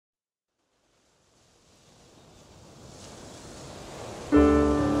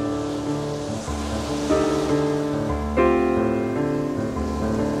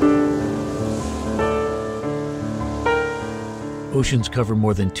Oceans cover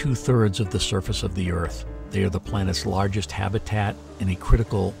more than 2/3 of the surface of the Earth. They are the planet's largest habitat and a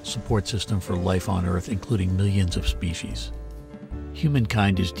critical support system for life on Earth, including millions of species.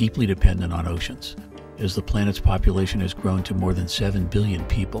 Humankind is deeply dependent on oceans. As the planet's population has grown to more than 7 billion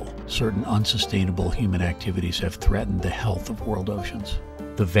people, certain unsustainable human activities have threatened the health of world oceans.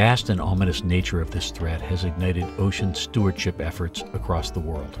 The vast and ominous nature of this threat has ignited ocean stewardship efforts across the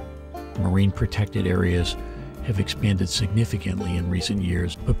world. Marine protected areas have expanded significantly in recent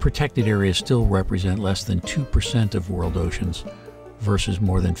years, but protected areas still represent less than 2% of world oceans versus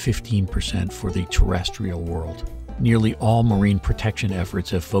more than 15% for the terrestrial world. Nearly all marine protection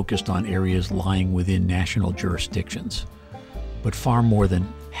efforts have focused on areas lying within national jurisdictions, but far more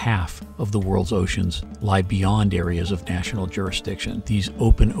than half of the world's oceans lie beyond areas of national jurisdiction. These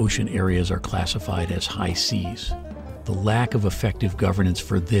open ocean areas are classified as high seas. The lack of effective governance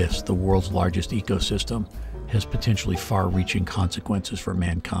for this, the world's largest ecosystem, has potentially far-reaching consequences for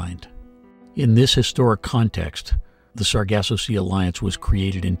mankind. In this historic context, the Sargasso Sea Alliance was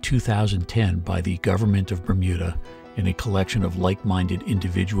created in 2010 by the government of Bermuda and a collection of like-minded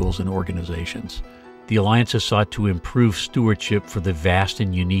individuals and organizations. The alliance has sought to improve stewardship for the vast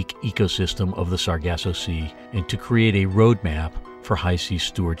and unique ecosystem of the Sargasso Sea and to create a roadmap for high sea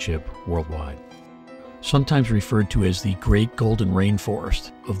stewardship worldwide. Sometimes referred to as the Great Golden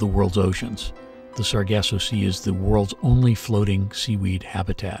Rainforest of the world's oceans, the Sargasso Sea is the world's only floating seaweed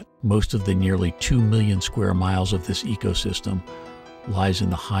habitat. Most of the nearly 2 million square miles of this ecosystem lies in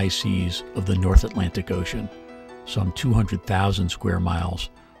the high seas of the North Atlantic Ocean. Some 200,000 square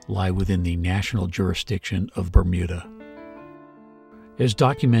miles lie within the national jurisdiction of Bermuda. As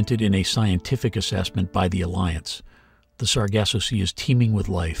documented in a scientific assessment by the Alliance, the Sargasso Sea is teeming with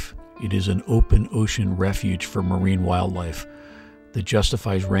life. It is an open ocean refuge for marine wildlife that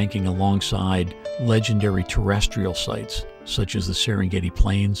justifies ranking alongside legendary terrestrial sites such as the Serengeti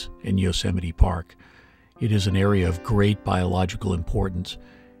Plains and Yosemite Park. It is an area of great biological importance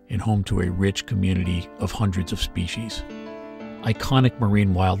and home to a rich community of hundreds of species. Iconic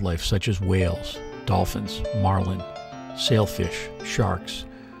marine wildlife such as whales, dolphins, marlin, sailfish, sharks,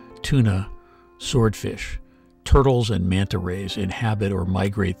 tuna, swordfish, turtles, and manta rays inhabit or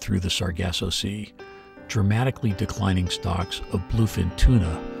migrate through the Sargasso Sea. Dramatically declining stocks of bluefin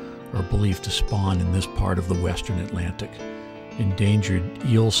tuna are believed to spawn in this part of the western Atlantic. Endangered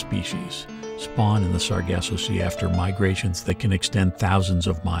eel species spawn in the Sargasso Sea after migrations that can extend thousands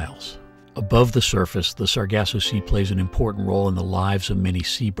of miles. Above the surface, the Sargasso Sea plays an important role in the lives of many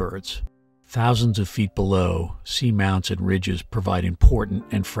seabirds. Thousands of feet below, seamounts and ridges provide important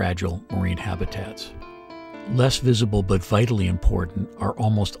and fragile marine habitats. Less visible but vitally important are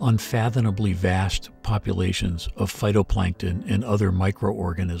almost unfathomably vast populations of phytoplankton and other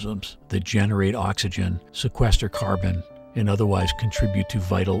microorganisms that generate oxygen, sequester carbon, and otherwise contribute to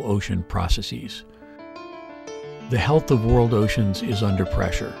vital ocean processes. The health of world oceans is under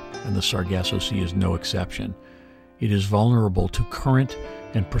pressure, and the Sargasso Sea is no exception. It is vulnerable to current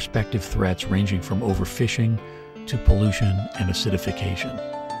and prospective threats ranging from overfishing to pollution and acidification.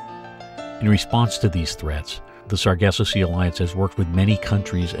 In response to these threats, the Sargasso Sea Alliance has worked with many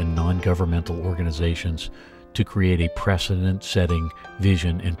countries and non-governmental organizations to create a precedent-setting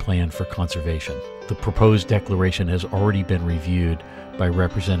vision and plan for conservation. The proposed declaration has already been reviewed by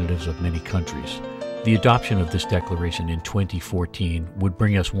representatives of many countries. The adoption of this declaration in 2014 would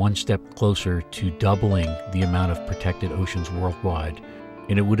bring us one step closer to doubling the amount of protected oceans worldwide,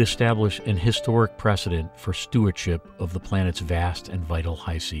 and it would establish an historic precedent for stewardship of the planet's vast and vital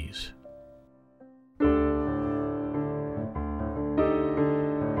high seas.